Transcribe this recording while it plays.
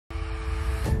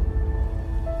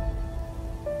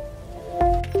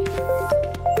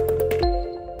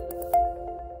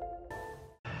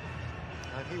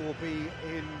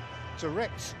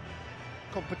direct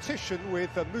competition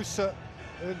with Moussa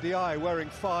NDiaye wearing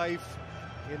 5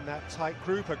 in that tight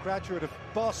group, a graduate of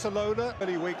Barcelona.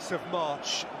 Early weeks of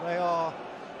March, they are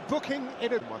booking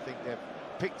in a... I think they've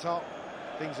picked up,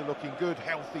 things are looking good,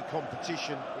 healthy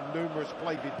competition in numerous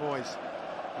play-bid boys.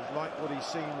 He's like what he's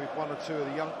seen with 1 or 2 of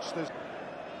the youngsters.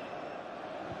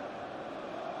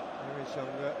 There is young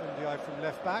NDiaye from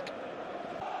left back.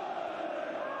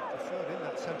 Third in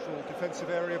that central defensive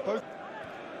area, both.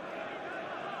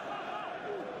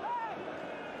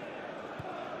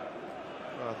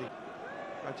 Well,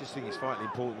 I just think it's vitally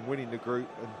important winning the group,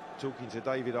 and talking to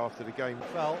David after the game.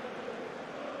 Foul.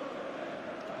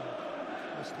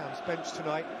 West Ham's bench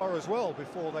tonight are as well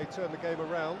before they turn the game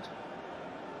around.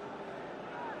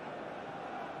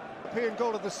 European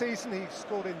goal of the season, he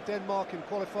scored in Denmark in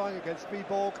qualifying against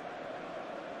Viborg.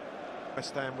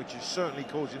 West Ham, which is certainly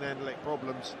causing Anderlecht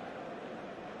problems.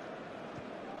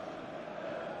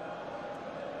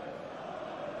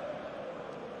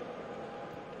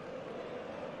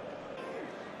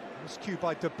 Miscue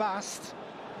by De Bast,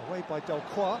 away by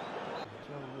Delcroix.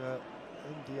 Young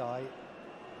NDiaye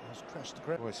has crashed the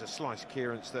ground. Well, it's a slice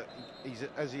clearance that he's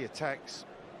as he attacks.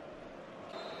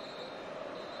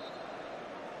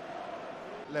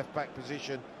 Left back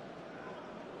position.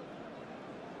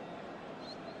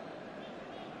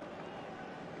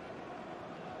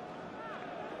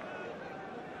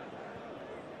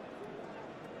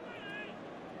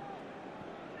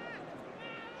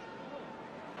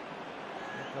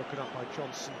 Broken up by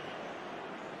Johnson.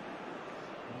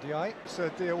 NDiaye, Sir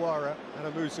Diawara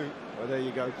and Amuzu. Well, there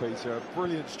you go, Peter. A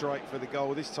brilliant strike for the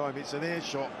goal. This time it's an air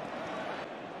shot.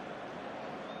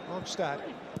 Armstad.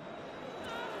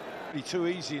 Really too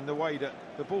easy in the way that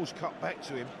the ball's cut back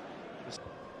to him.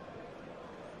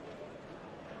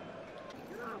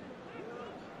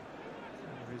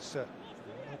 There is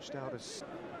nudged out as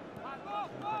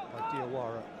by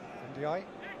Diawara. NDiaye.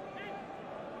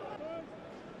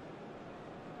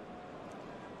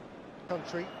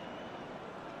 Country.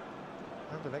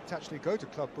 Anderlecht actually go to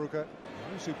Club Brugge.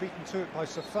 Amuzu beaten to it by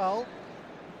Safal.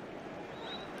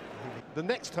 The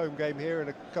next home game here in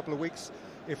a couple of weeks,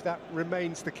 if that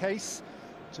remains the case,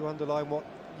 to underline what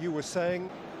you were saying.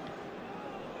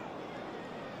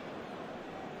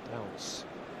 Downs.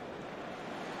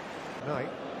 Knight.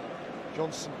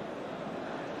 Johnson.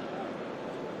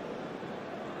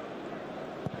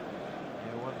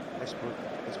 Yeah, one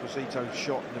Esposito's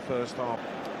shot in the first half.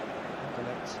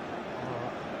 Anderlecht.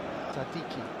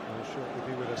 Tadiki will shortly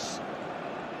be with us.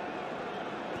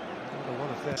 Another one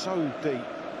of them. So deep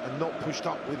and not pushed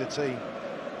up with the team,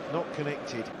 not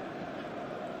connected.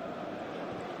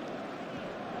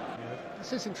 Yeah,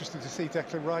 this is interesting to see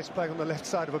Declan Rice playing on the left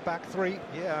side of a back 3.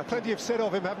 Yeah, plenty have said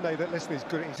of him, haven't they, that listen, he's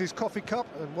good at his coffee cup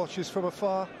and watches from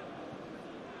afar.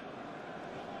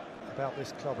 About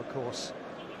this club, of course.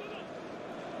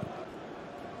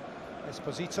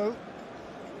 Esposito.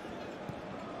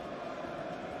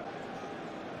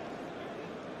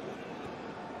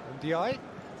 NDiaye.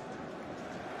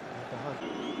 Behind.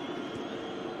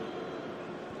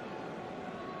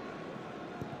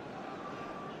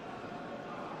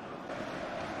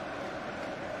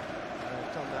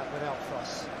 They've done that without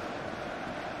fuss.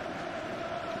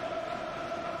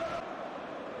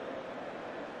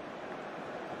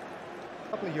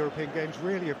 A couple of European games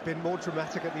really have been more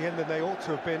dramatic at the end than they ought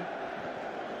to have been.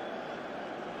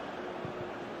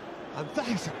 And that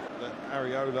is...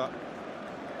 Areola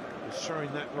was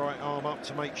throwing that right arm up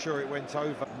to make sure it went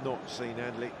over. Not seen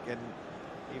Anderlecht getting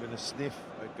even a sniff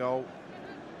at goal.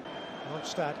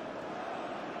 Armstad.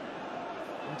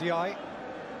 NDiaye.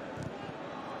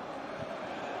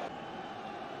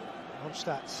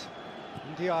 Armstad.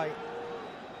 NDiaye.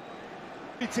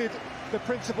 Completed the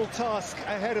principal task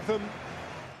ahead of them